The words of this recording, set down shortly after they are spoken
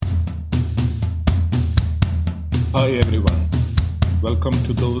Hi everyone. Welcome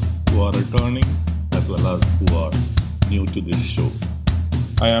to those who are returning as well as who are new to this show.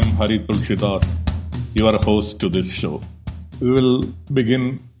 I am Hari Tulsidas, your host to this show. We will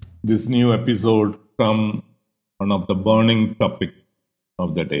begin this new episode from one of the burning topics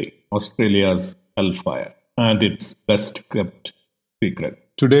of the day, Australia's hellfire and its best kept secret.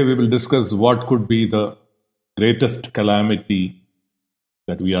 Today we will discuss what could be the greatest calamity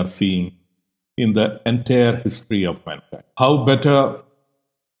that we are seeing in the entire history of mankind. How better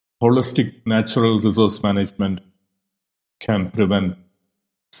holistic natural resource management can prevent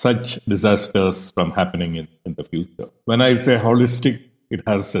such disasters from happening in the future. When I say holistic, it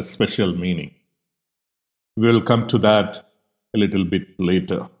has a special meaning. We will come to that a little bit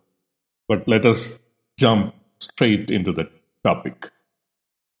later. But let us jump straight into the topic.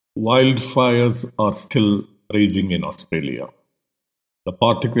 Wildfires are still raging in Australia. The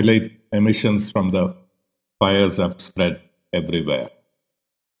particulate emissions from the fires have spread everywhere.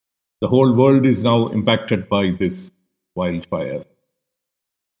 The whole world is now impacted by this wildfire,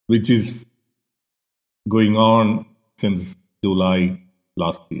 which is going on since July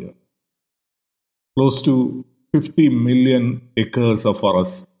last year. Close to 50 million acres of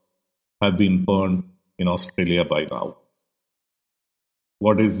forest have been burned in Australia by now.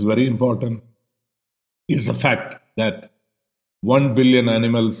 What is very important is the fact that 1 billion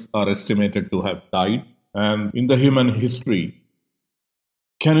animals are estimated to have died. And in the human history,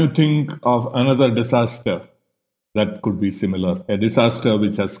 can you think of another disaster that could be similar? A disaster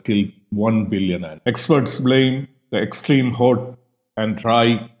which has killed 1 billion animals. Experts blame the extreme hot and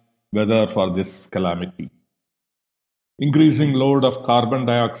dry weather for this calamity. Increasing load of carbon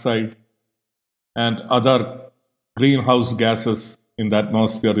dioxide and other greenhouse gases in the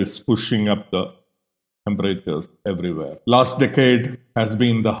atmosphere is pushing up the temperatures everywhere. Last decade has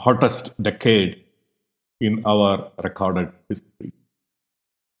been the hottest decade in our recorded history.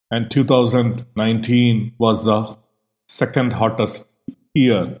 And 2019 was the second hottest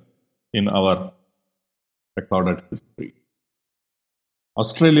year in our recorded history.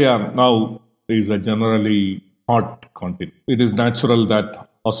 Australia now is a generally hot continent. It is natural that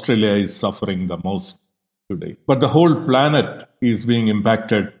Australia is suffering the most today. But the whole planet is being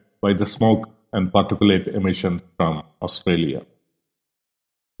impacted by the smoke and particulate emissions from Australia.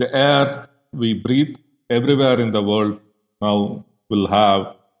 The air we breathe everywhere in the world now will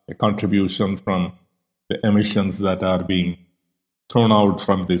have a contribution from the emissions that are being thrown out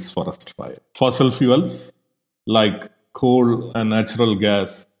from this forest fire. Fossil fuels like coal and natural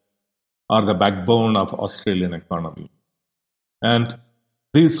gas are the backbone of Australian economy. And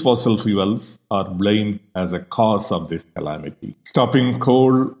these fossil fuels are blamed as a cause of this calamity. Stopping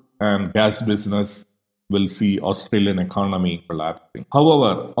coal and gas business will see Australian economy collapsing.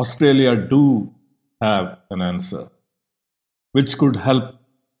 However, Australia do have an answer which could help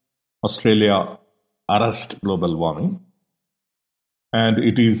Australia arrest global warming, and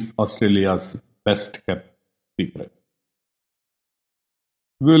it is Australia's best kept secret.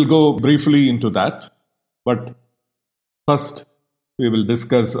 We will go briefly into that, but first we will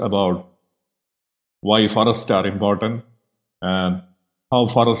discuss about why forests are important and how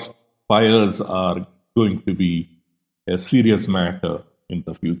forest fires are going to be a serious matter in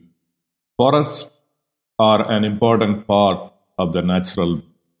the future. Forests are an important part of the natural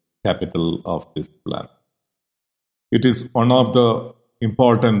capital of this planet. It is one of the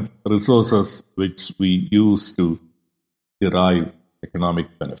important resources which we use to derive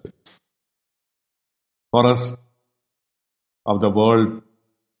economic benefits. Forests of the world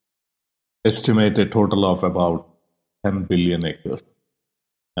estimate a total of about 10 billion acres.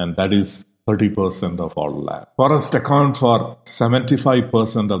 And that is 30% of all land. Forests account for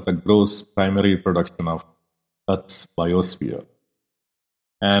 75% of the gross primary production of Earth's biosphere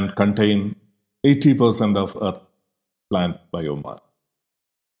and contain 80% of Earth's plant biomass.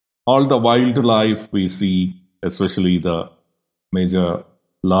 All the wildlife we see, especially the major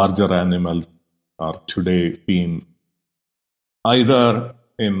larger animals, are today seen either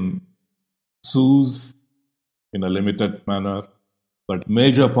in zoos in a limited manner, but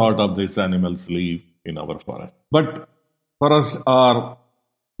major part of these animals live in our forest. But forests are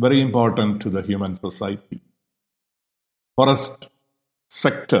very important to the human society. Forest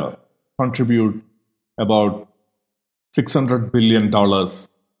sector contribute about $600 billion to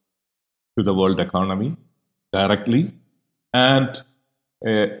the world economy directly, and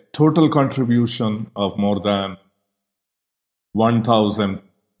a total contribution of more than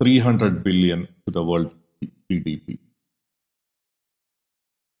 1,300 billion to the world GDP.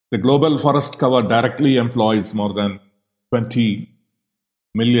 The global forest cover directly employs more than 20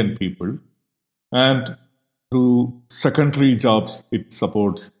 million people, and through secondary jobs, it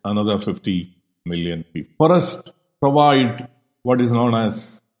supports another 50 million people. Forests provide what is known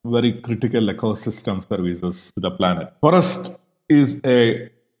as very critical ecosystem services to the planet. Forest is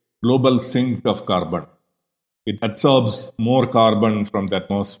a global sink of carbon. It absorbs more carbon from the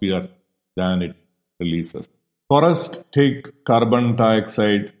atmosphere than it releases. Forests take carbon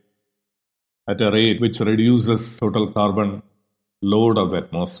dioxide at a rate which reduces total carbon load of the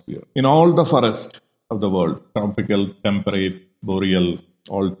atmosphere. In all the forests of the world, tropical, temperate, boreal,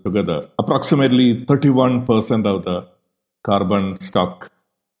 all together, approximately 31% of the carbon stock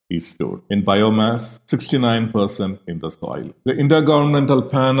is stored. In biomass, 69% in the soil. The Intergovernmental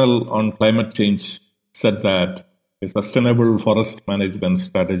Panel on Climate Change said that a sustainable forest management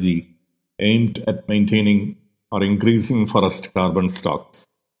strategy aimed at maintaining or increasing forest carbon stocks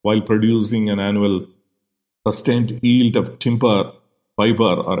while producing an annual sustained yield of timber, fiber,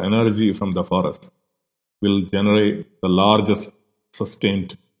 or energy from the forest will generate the largest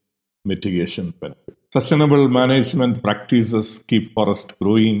sustained mitigation benefit. Sustainable management practices keep forests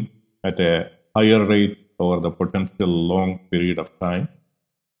growing at a higher rate over the potential long period of time,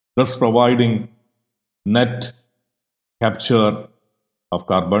 thus providing net capture of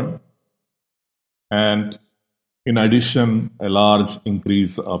carbon and, in addition, a large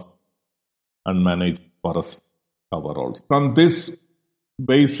increase of unmanaged forest cover also. From this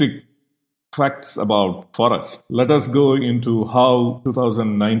basic facts about forest, let us go into how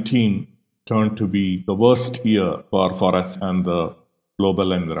 2019 turned to be the worst year for forests and the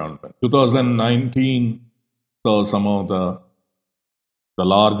global environment. 2019 saw some of the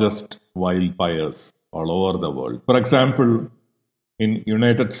largest wildfires all over the world. For example, in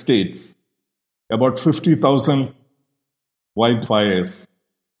United States, about 50,000 wildfires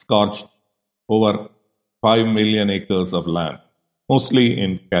scorched over 5 million acres of land, mostly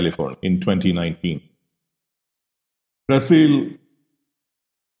in California in 2019. Brazil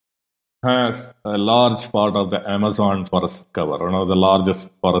has a large part of the Amazon forest cover, one of the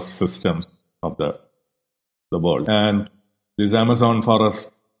largest forest systems of the world. And this Amazon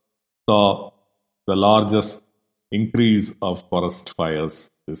forest saw the largest increase of forest fires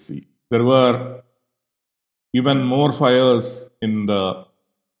this year. There were even more fires in the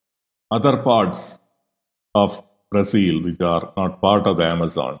other parts of Brazil, which are not part of the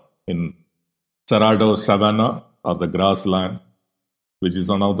Amazon, in Cerrado Savanna, or the grasslands, which is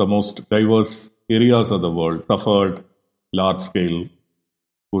one of the most diverse areas of the world, suffered large-scale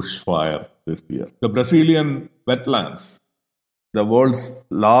bushfire this year. The Brazilian wetlands, the world's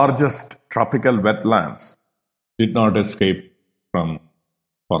largest tropical wetlands, did not escape from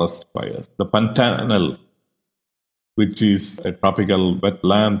forest fires. The Pantanal, which is a tropical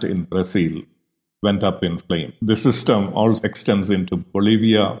wetland in Brazil, went up in flame. The system also extends into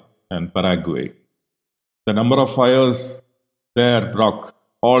Bolivia and Paraguay. The number of fires there broke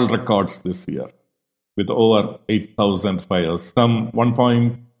all records this year, with over 8,000 fires. Some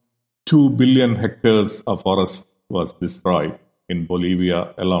 1.2 billion hectares of forest was destroyed in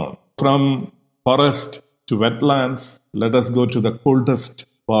Bolivia alone. From forest to wetlands, let us go to the coldest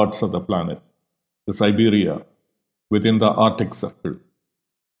parts of the planet, the Siberia, within the Arctic Circle.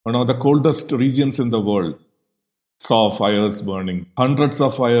 One of the coldest regions in the world saw fires burning. Hundreds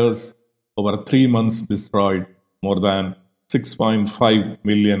of fires over 3 months destroyed more than 6.5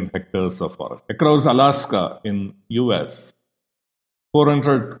 million hectares of forest. Across Alaska in US,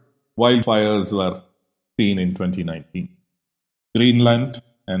 400 wildfires were seen in 2019. Greenland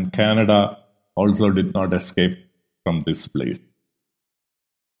and Canada also did not escape from this blaze.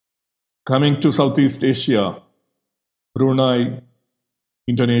 Coming to Southeast Asia, Brunei,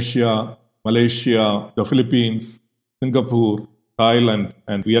 Indonesia, Malaysia, the Philippines, Singapore, Thailand,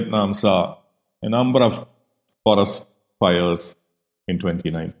 and Vietnam saw a number of forest fires in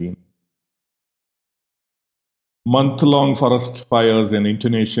 2019. Month-long forest fires in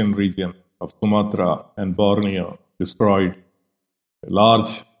Indonesian region of Sumatra and Borneo destroyed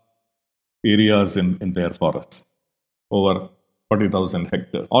large areas in their forests, over 40,000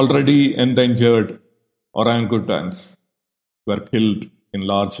 hectares. Already endangered orangutans were killed in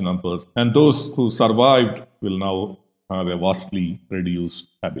large numbers, and those who survived will now have a vastly reduced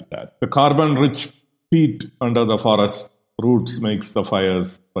habitat. The carbon-rich peat under the forest roots makes the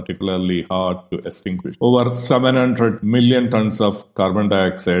fires particularly hard to extinguish. Over 700 million tons of carbon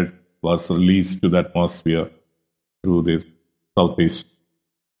dioxide was released to the atmosphere through these Southeast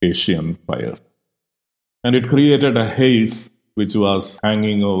Asian fires. And it created a haze which was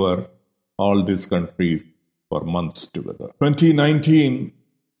hanging over all these countries for months together. 2019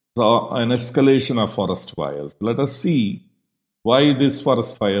 saw an escalation of forest fires. Let us see why these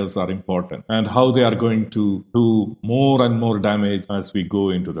forest fires are important and how they are going to do more and more damage as we go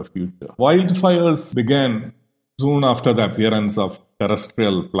into the future. Wildfires began soon after the appearance of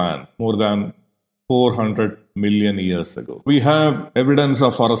terrestrial plant, more than 400 million years ago. We have evidence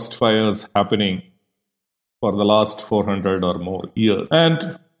of forest fires happening for the last 400 or more years.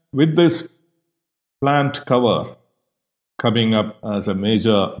 And with this plant cover coming up as a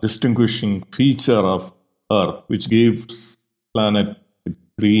major distinguishing feature of Earth, which gives planet its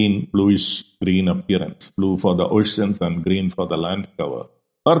green, bluish green appearance, blue for the oceans and green for the land cover.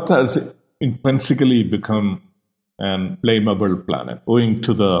 Earth has intrinsically become an flammable planet owing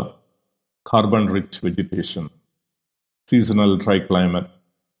to the carbon-rich vegetation, seasonal dry climate,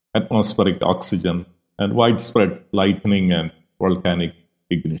 atmospheric oxygen, and widespread lightning and volcanic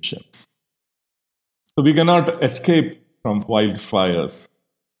ignitions. So we cannot escape from wildfires.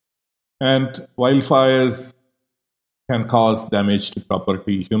 And wildfires can cause damage to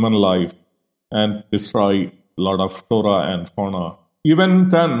property, human life, and destroy a lot of flora and fauna. Even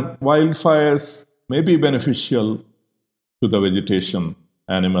then, wildfires may be beneficial to the vegetation,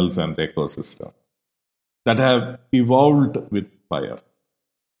 animals, and the ecosystem that have evolved with fire.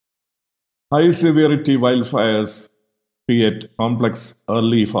 High-severity wildfires create complex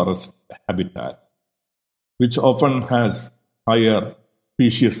early forest habitat, which often has higher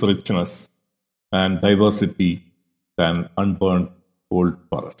species richness and diversity than unburned old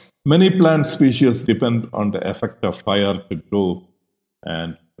forests. Many plant species depend on the effect of fire to grow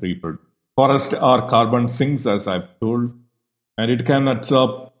and reproduce. Forests are carbon sinks, as I've told, and it can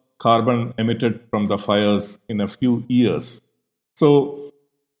absorb carbon emitted from the fires in a few years. So,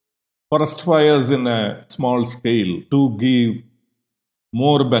 forest fires in a small scale do give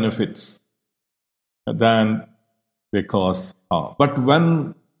more benefits than they cause harm. But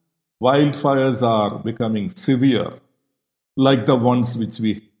when wildfires are becoming severe, like the ones which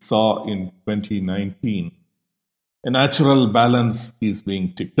we saw in 2019, a natural balance is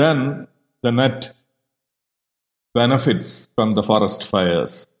being tipped. Then the net benefits from the forest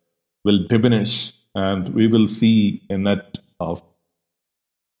fires will diminish, and we will see a net of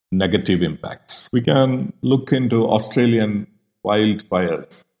negative impacts. We can look into Australian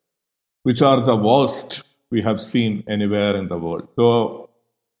wildfires, which are the worst we have seen anywhere in the world. So,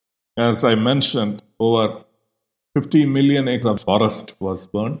 as I mentioned, over 50 million acres of forest was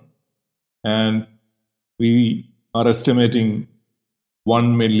burned, and we are estimating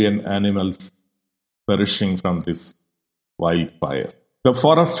 1 million animals perishing from this wildfire. The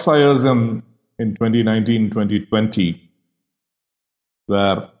forest fires in 2019-2020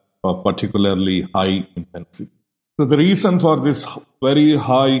 were of particularly high intensity. So the reason for this very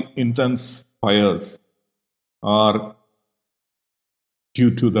high intense fires are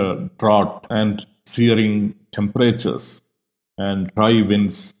due to the drought and searing temperatures and dry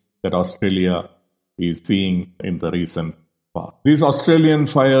winds that Australia is seeing in the recent past. These Australian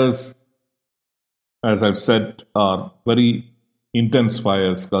fires, as I've said, are very intense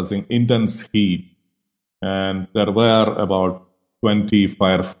fires causing intense heat, and there were about 20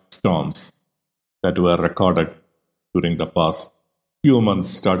 firestorms that were recorded during the past few months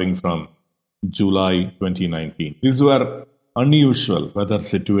starting from July 2019. These were unusual weather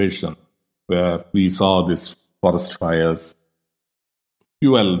situation where we saw these forest fires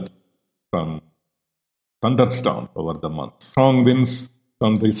fueled from thunderstorms over the months. Strong winds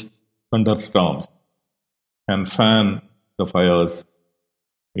from these thunderstorms can fan the fires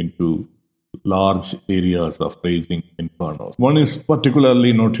into large areas of raging infernos. One is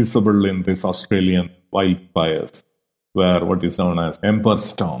particularly noticeable in these Australian wildfires, where what is known as ember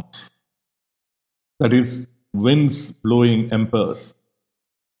storms. That is, winds blowing embers,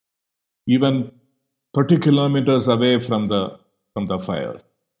 even 30 kilometers away from the fires,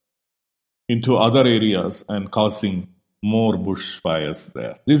 into other areas and causing more bushfires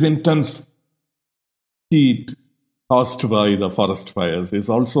there. This intense heat caused by the forest fires is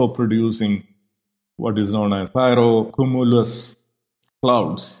also producing what is known as pyrocumulus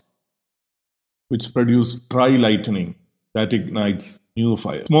clouds, which produce dry lightning that ignites new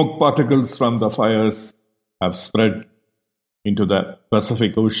fires. Smoke particles from the fires have spread into the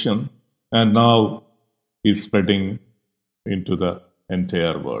Pacific Ocean and now is spreading into the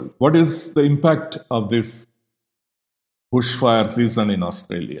entire world. What is the impact of this bushfire season in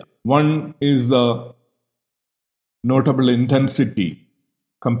Australia? One is the notable intensity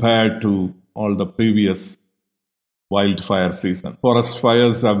compared to all the previous wildfire season. Forest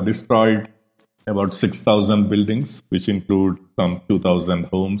fires have destroyed about 6,000 buildings, which include some 2,000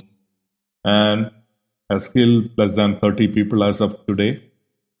 homes, and has killed less than 30 people as of today.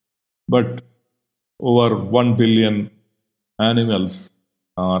 But over 1 billion animals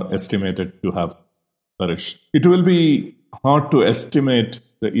are estimated to have perished. It will be hard to estimate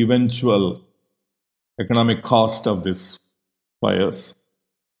the eventual economic cost of these fires.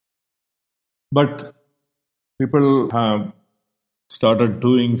 But people have started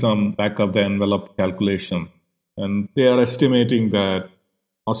doing some back of the envelope calculation, and they are estimating that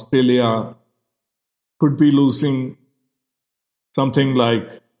Australia could be losing something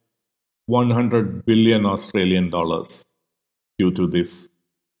like 100 billion Australian dollars due to this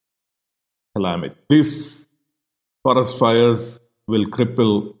calamity. These forest fires will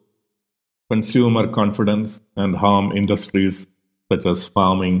cripple consumer confidence and harm industries such as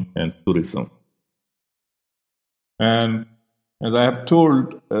farming and tourism. And as I have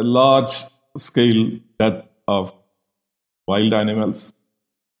told, a large-scale death of wild animals.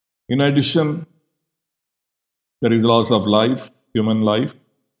 In addition, there is loss of life, human life,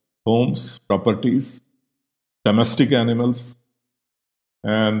 homes, properties, domestic animals,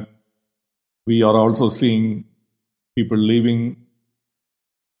 and we are also seeing people living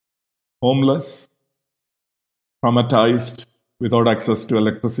homeless, traumatized, without access to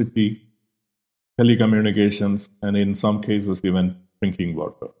electricity, telecommunications, and in some cases, even drinking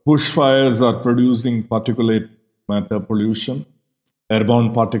water. Bushfires are producing particulate matter pollution,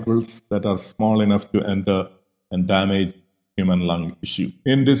 airborne particles that are small enough to enter and damage human lung tissue.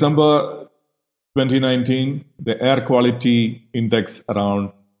 In December 2019, the air quality index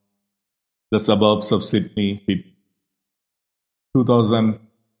around the suburbs of Sydney hit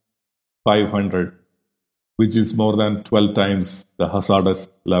 2,500, which is more than 12 times the hazardous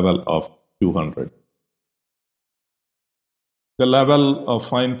level of 200. The level of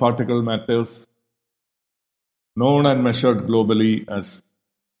fine particle matters, known and measured globally as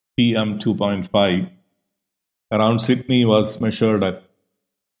PM2.5, around Sydney was measured at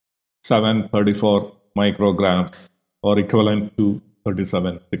 734 micrograms, or equivalent to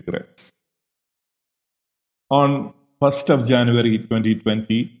 37 cigarettes. On 1st of January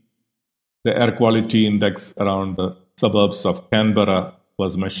 2020, the air quality index around the suburbs of Canberra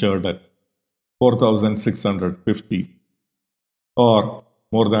was measured at 4,650, or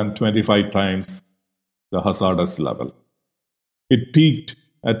more than 25 times the hazardous level. It peaked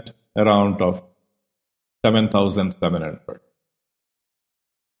at around of 7,700.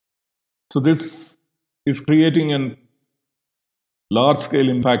 So this is creating a large-scale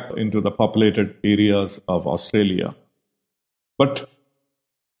impact into the populated areas of Australia. But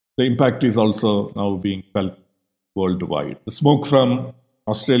the impact is also now being felt worldwide. The smoke from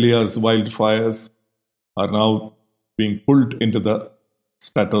Australia's wildfires are now being pulled into the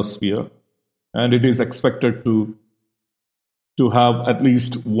stratosphere, and it is expected to have at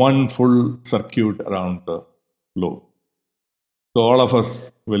least one full circuit around the globe. So all of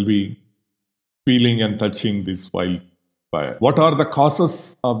us will be feeling and touching this wildfire. What are the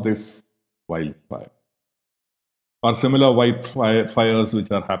causes of this wildfire? Or similar wildfires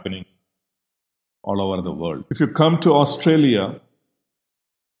which are happening all over the world. If you come to Australia,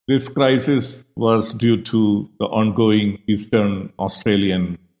 this crisis was due to the ongoing Eastern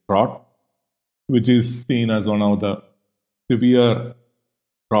Australian drought, which is seen as one of the severe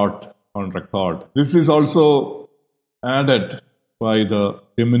drought on record. This is also added by the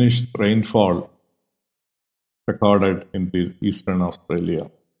diminished rainfall recorded in Eastern Australia.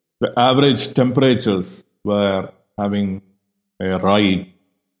 The average temperatures were having a rise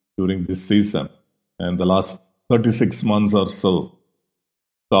during this season, and the last 36 months or so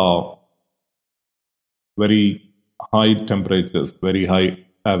saw very high temperatures, very high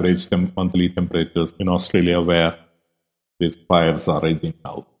average monthly temperatures in Australia, where these fires are raging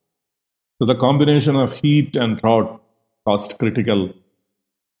now. So the combination of heat and drought caused critical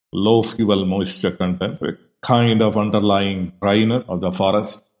low fuel moisture content, a kind of underlying dryness of the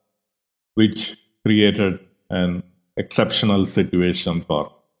forest, which created an exceptional situation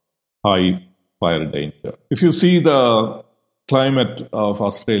for high fire danger. If you see the climate of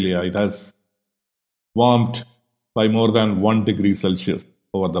Australia, it has warmed by more than 1 degree Celsius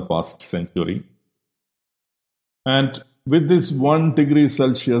over the past century. And with this 1 degree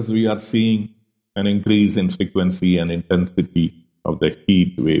Celsius, we are seeing an increase in frequency and intensity of the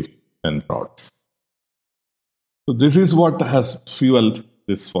heat waves and droughts. So this is what has fueled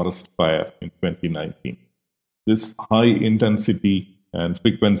this forest fire in 2019. This high intensity and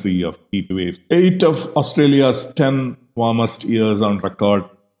frequency of heat waves. 8 of Australia's 10 warmest years on record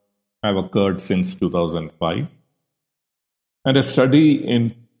have occurred since 2005. And a study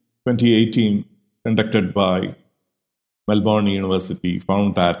in 2018 conducted by Melbourne University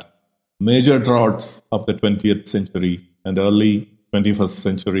found that major droughts of the 20th century and early 21st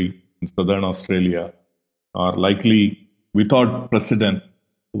century in southern Australia are likely without precedent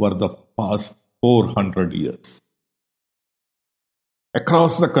over the past 400 years.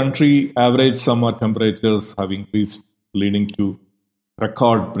 Across the country, average summer temperatures have increased, leading to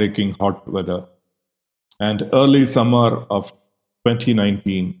record-breaking hot weather. And early summer of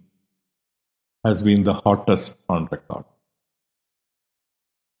 2019 has been the hottest on record.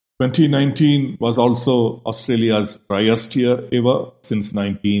 2019 was also Australia's driest year ever since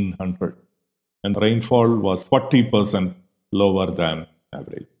 1900, and rainfall was 40% lower than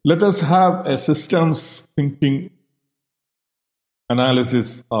average. Let us have a systems thinking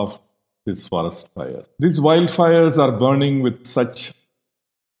analysis of these forest fires. These wildfires are burning with such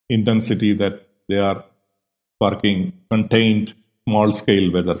intensity that they are sparking contained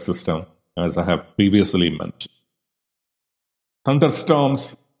small-scale weather system, as I have previously mentioned.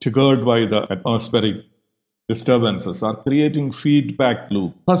 Thunderstorms triggered by the atmospheric disturbances are creating feedback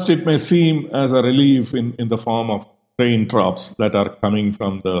loop. First, it may seem as a relief in the form of raindrops that are coming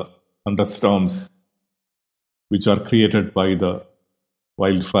from the thunderstorms, which are created by the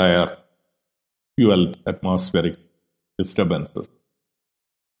wildfire-fueled atmospheric disturbances.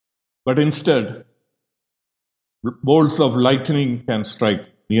 But instead, bolts of lightning can strike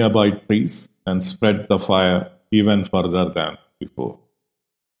nearby trees and spread the fire even further than before.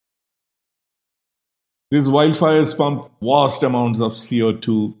 These wildfires pump vast amounts of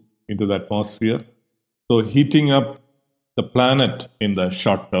CO2 into the atmosphere, so heating up the planet in the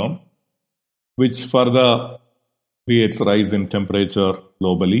short term, which further creates rise in temperature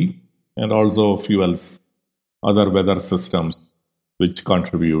globally and also fuels other weather systems which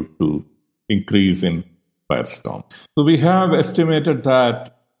contribute to increase in firestorms. So we have estimated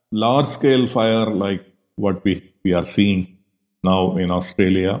that large-scale fire like what we are seeing now in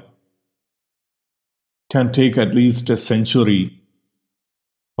Australia can take at least a century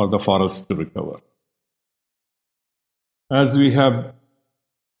for the forest to recover. As we have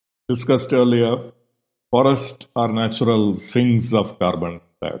discussed earlier, forests are natural sinks of carbon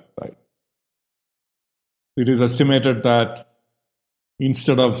dioxide. It is estimated that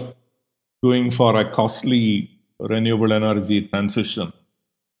instead of going for a costly renewable energy transition,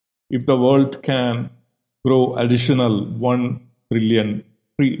 if the world can grow additional 1 trillion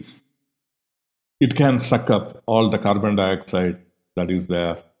trees, it can suck up all the carbon dioxide that is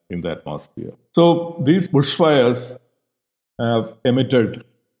there in the atmosphere. So these bushfires have emitted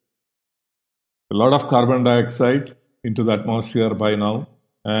a lot of carbon dioxide into the atmosphere by now,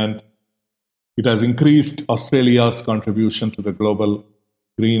 and it has increased Australia's contribution to the global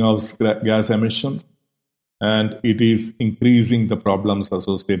greenhouse gas emissions, and it is increasing the problems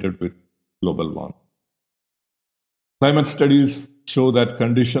associated with global warming. Climate studies show that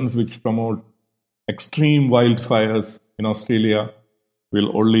conditions which promote extreme wildfires in Australia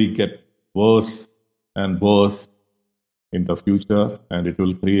will only get worse and worse in the future, and it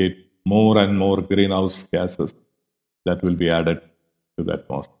will create more and more greenhouse gases that will be added to the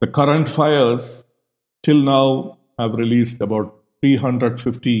atmosphere. The current fires till now have released about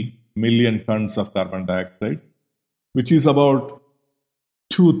 350 million tons of carbon dioxide, which is about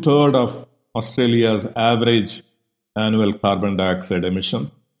 2/3 of Australia's average annual carbon dioxide emission,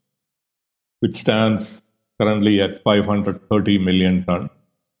 which stands currently at 530 million tons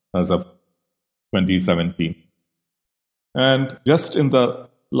as of 2017. And just in the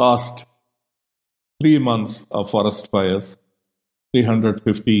last 3 months of forest fires,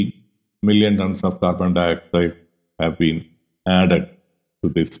 350 million tons of carbon dioxide have been added to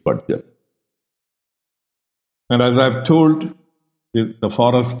this budget. And as I've told, the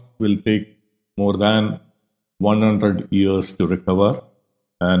forest will take more than 100 years to recover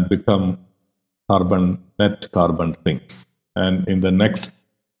and become net carbon sinks. And in the next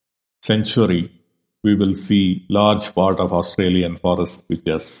century, we will see large part of Australian forest which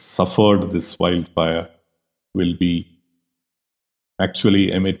has suffered this wildfire will be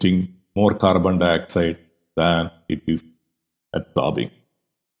actually emitting more carbon dioxide than it is absorbing.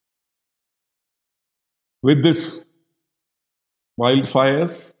 With this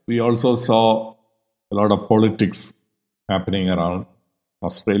wildfires, we also saw a lot of politics happening around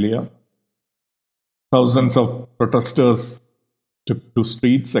Australia. Thousands of protesters took to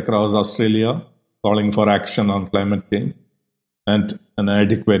streets across Australia calling for action on climate change and an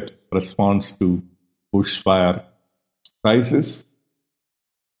adequate response to bushfire crisis.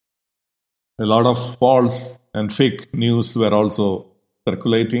 A lot of false and fake news were also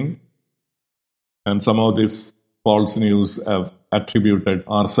circulating, and some of this false news have attributed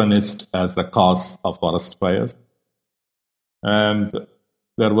arsonists as the cause of forest fires. And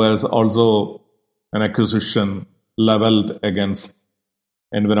there was also an accusation leveled against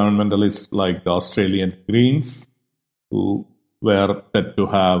environmentalists like the Australian Greens who were said to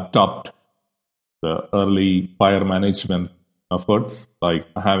have stopped the early fire management efforts, like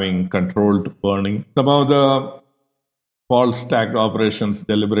having controlled burning. Some of the false stack operations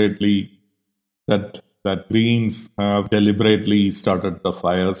deliberately said that Greens have deliberately started the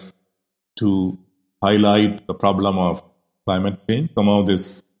fires to highlight the problem of climate change. Some of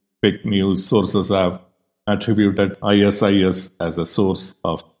these fake news sources have attributed ISIS as a source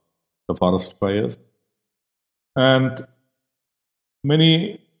of the forest fires. And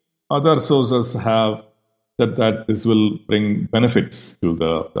many other sources have said that this will bring benefits to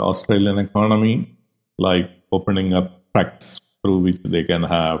the Australian economy, like opening up tracks through which they can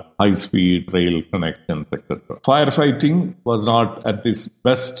have high-speed rail connections, etc. Firefighting was not at its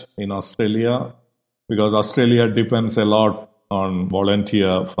best in Australia because Australia depends a lot on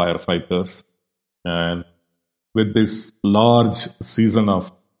volunteer firefighters. And with this large season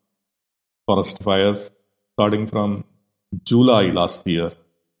of forest fires starting from July last year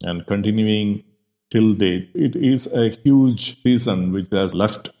and continuing till date, it is a huge season which has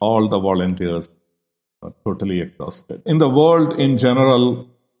left all the volunteers totally exhausted. In the world in general,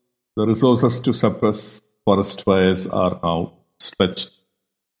 the resources to suppress forest fires are now stretched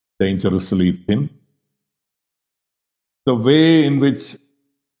dangerously thin. The way in which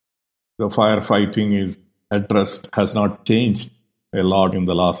the firefighting is addressed has not changed a lot in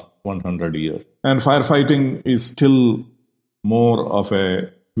the last 100 years. And firefighting is still more of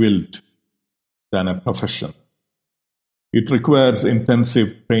a guild than a profession. It requires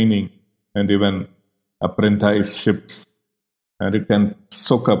intensive training and even apprenticeships, and it can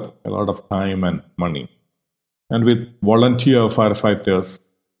soak up a lot of time and money. And with volunteer firefighters,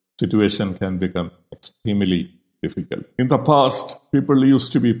 situation can become extremely difficult. In the past, people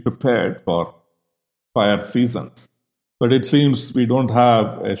used to be prepared for fire seasons, but it seems we don't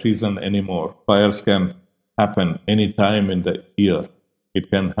have a season anymore. Fires can happen any time in the year. It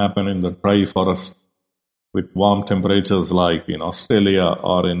can happen in the dry forest with warm temperatures like in Australia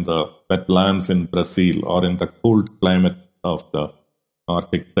or in the wetlands in Brazil or in the cold climate of the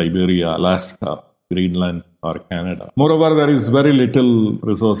Arctic, Siberia, Alaska, Greenland or Canada. Moreover, there is very little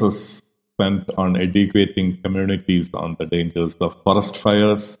resources spent on educating communities on the dangers of forest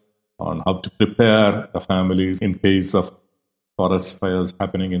fires, on how to prepare the families in case of forest fires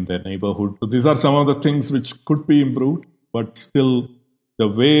happening in their neighborhood. So these are some of the things which could be improved, but still the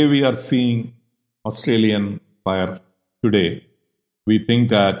way we are seeing Australian fire today, we think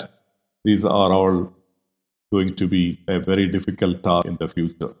that these are all going to be a very difficult task in the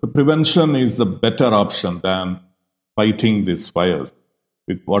future. The prevention is a better option than fighting these fires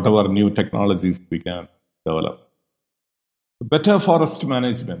with whatever new technologies we can develop. Better forest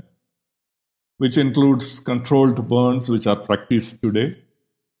management, which includes controlled burns, which are practiced today,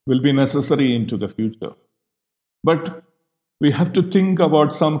 will be necessary into the future. But we have to think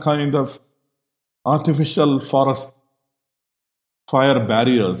about some kind of artificial forest fire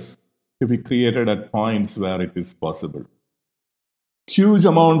barriers to be created at points where it is possible. Huge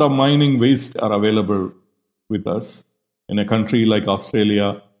amount of mining waste are available with us. In a country like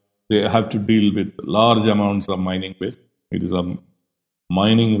Australia, they have to deal with large amounts of mining waste. It is a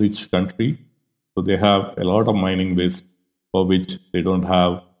mining-rich country, so they have a lot of mining waste for which they don't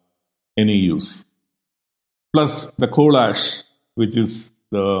have any use. Plus the coal ash, which is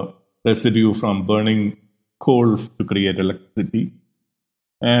the residue from burning coal to create electricity,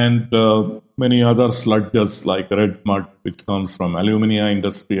 and many other sludges like red mud, which comes from alumina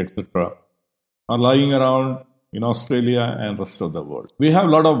industry, etc., are lying around in Australia and rest of the world. We have a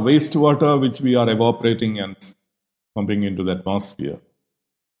lot of wastewater which we are evaporating and pumping into the atmosphere.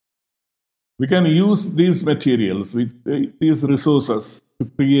 We can use these materials, these resources, to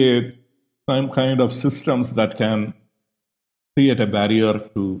create some kind of systems that can create a barrier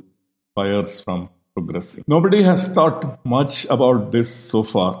to fires from progressing. Nobody has thought much about this so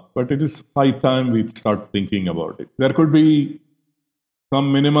far, but it is high time we start thinking about it. There could be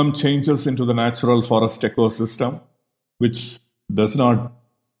some minimum changes into the natural forest ecosystem, which does not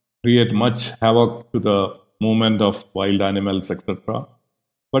create much havoc to the movement of wild animals, etc.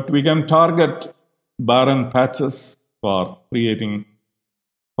 But we can target barren patches for creating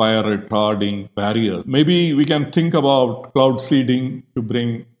fire retarding barriers. Maybe we can think about cloud seeding to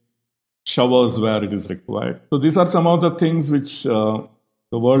bring showers where it is required. So these are some of the things which the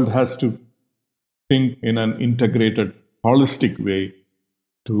world has to think in an integrated, holistic way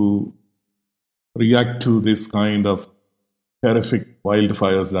to react to this kind of terrific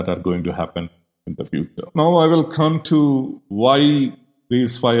wildfires that are going to happen in the future. Now I will come to why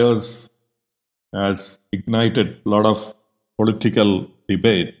these fires has ignited a lot of political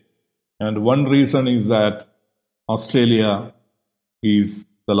debate. And one reason is that Australia is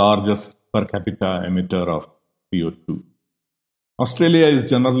the largest per capita emitter of CO2. Australia is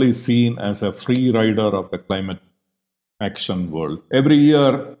generally seen as a free rider of the climate action world. Every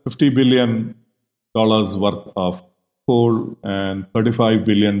year, $50 billion worth of coal and $35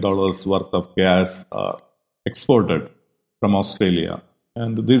 billion worth of gas are exported from Australia.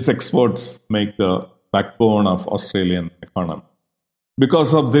 And these exports make the backbone of Australian economy.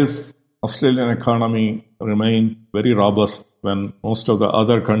 Because of this, Australian economy remained very robust when most of the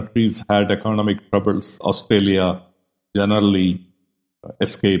other countries had economic troubles. Australia generally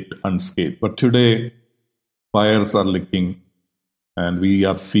escaped unscathed. But today, fires are licking, and we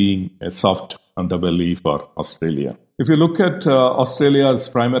are seeing a soft underbelly for Australia. If you look at Australia's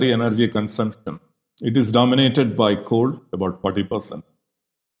primary energy consumption, it is dominated by coal, about 40%,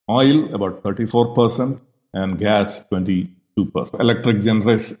 oil, about 34%, and gas, 22%.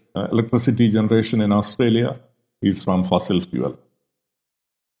 Electricity generation in Australia is from fossil fuel.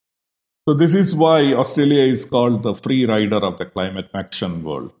 So this is why Australia is called the free rider of the climate action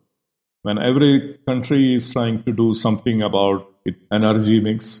world. When every country is trying to do something about its energy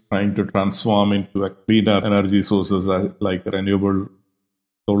mix, trying to transform into a cleaner energy sources like renewable,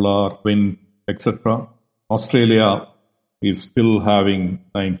 solar, wind, etc., Australia is still having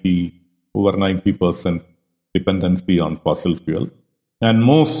over 90% dependency on fossil fuel. And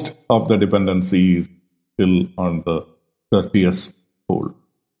most of the dependency is still on the dirtiest coal.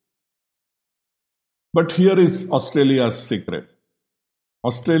 But here is Australia's secret.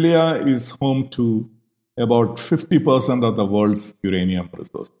 Australia is home to about 50% of the world's uranium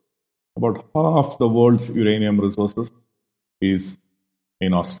resources. About half the world's uranium resources is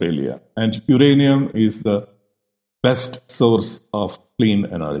in Australia. And uranium is the best source of clean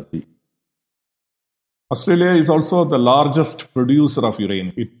energy. Australia is also the largest producer of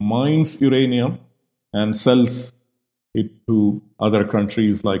uranium. It mines uranium and sells it to other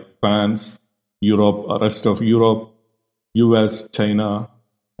countries like France, Europe, rest of Europe, US, China,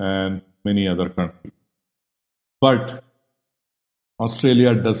 and many other countries. But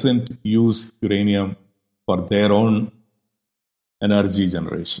Australia doesn't use uranium for their own energy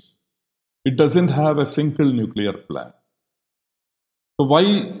generation. It doesn't have a single nuclear plant. So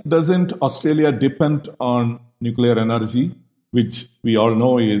why doesn't Australia depend on nuclear energy, which we all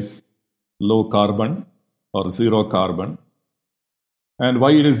know is low carbon or zero carbon? And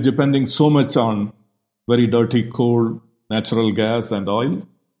why it is depending so much on very dirty coal, natural gas, and oil?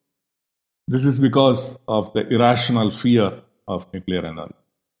 This is because of the irrational fear of nuclear energy.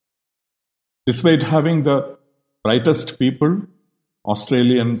 Despite having the brightest people,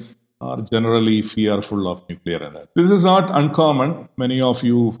 Australians are generally fearful of nuclear energy. This is not uncommon. Many of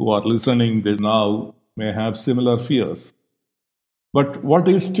you who are listening this now may have similar fears. But what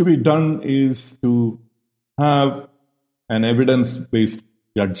is to be done is to have an evidence-based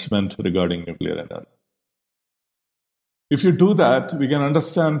judgment regarding nuclear energy. If you do that, we can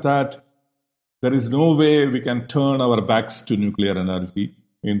understand that there is no way we can turn our backs to nuclear energy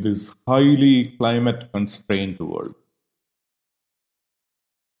in this highly climate-constrained world.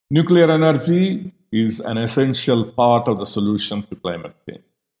 Nuclear energy is an essential part of the solution to climate change.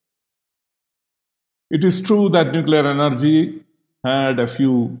 It is true that nuclear energy had a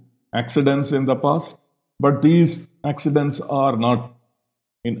few accidents in the past, but these accidents are not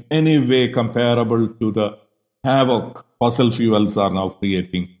in any way comparable to the havoc fossil fuels are now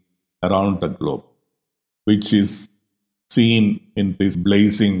creating around the globe, which is seen in this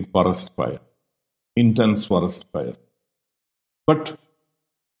blazing forest fire, intense forest fire. But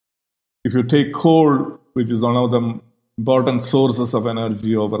if you take coal, which is one of the important sources of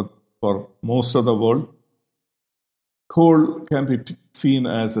energy for most of the world, coal can be seen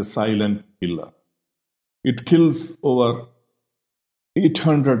as a silent killer. It kills over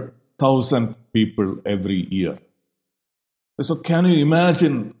 800,000 people every year. So can you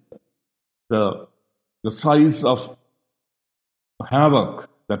imagine the size of havoc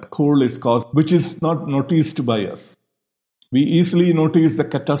that coal is caused, which is not noticed by us? We easily notice the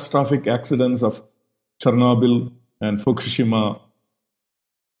catastrophic accidents of Chernobyl and Fukushima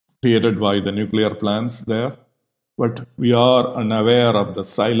created by the nuclear plants there, but we are unaware of the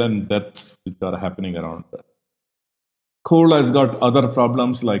silent deaths which are happening around there. Coal has got other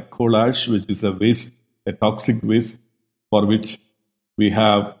problems like coal ash, which is a waste, a toxic waste for which we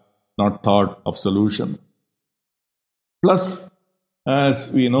have not thought of solutions. Plus,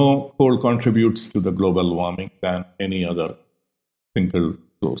 as we know, coal contributes to the global warming than any other single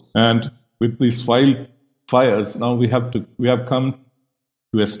source. And with these fires, now we have come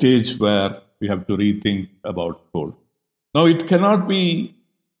to a stage where we have to rethink about coal. Now, it cannot be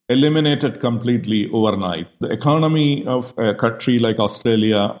eliminated completely overnight. The economy of a country like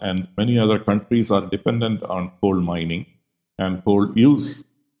Australia and many other countries are dependent on coal mining and coal use.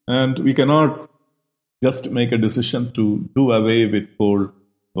 And we cannot just make a decision to do away with coal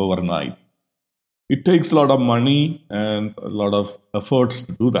overnight. It takes a lot of money and a lot of efforts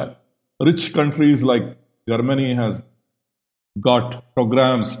to do that. Rich countries like Germany has got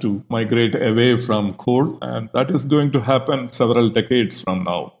programs to migrate away from coal, and that is going to happen several decades from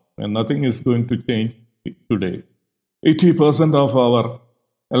now, and nothing is going to change today. 80% of our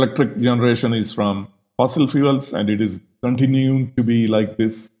electric generation is from fossil fuels, and it is continuing to be like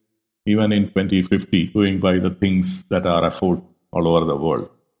this even in 2050, going by the things that are afoot all over the world.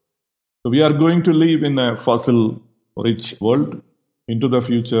 So we are going to live in a fossil-rich world into the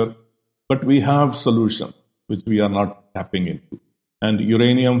future, but we have solutions which we are not tapping into. And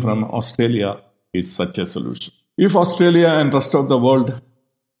uranium from Australia is such a solution. If Australia and rest of the world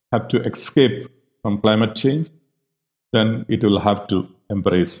have to escape from climate change, then it will have to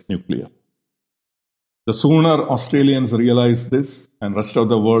embrace nuclear. The sooner Australians realize this and rest of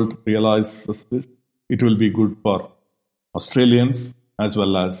the world realizes this, it will be good for Australians as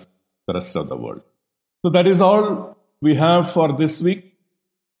well as the rest of the world. So that is all we have for this week.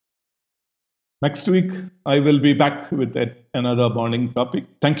 Next week, I will be back with another burning topic.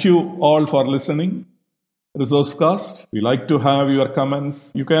 Thank you all for listening. Resourcecast, we like to have your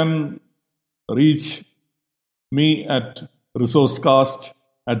comments. You can reach me at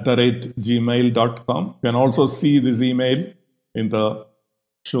resourcecast@gmail.com. You can also see this email in the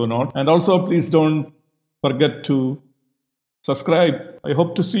show note. And also, please don't forget to subscribe. I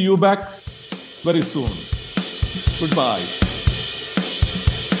hope to see you back very soon. Goodbye.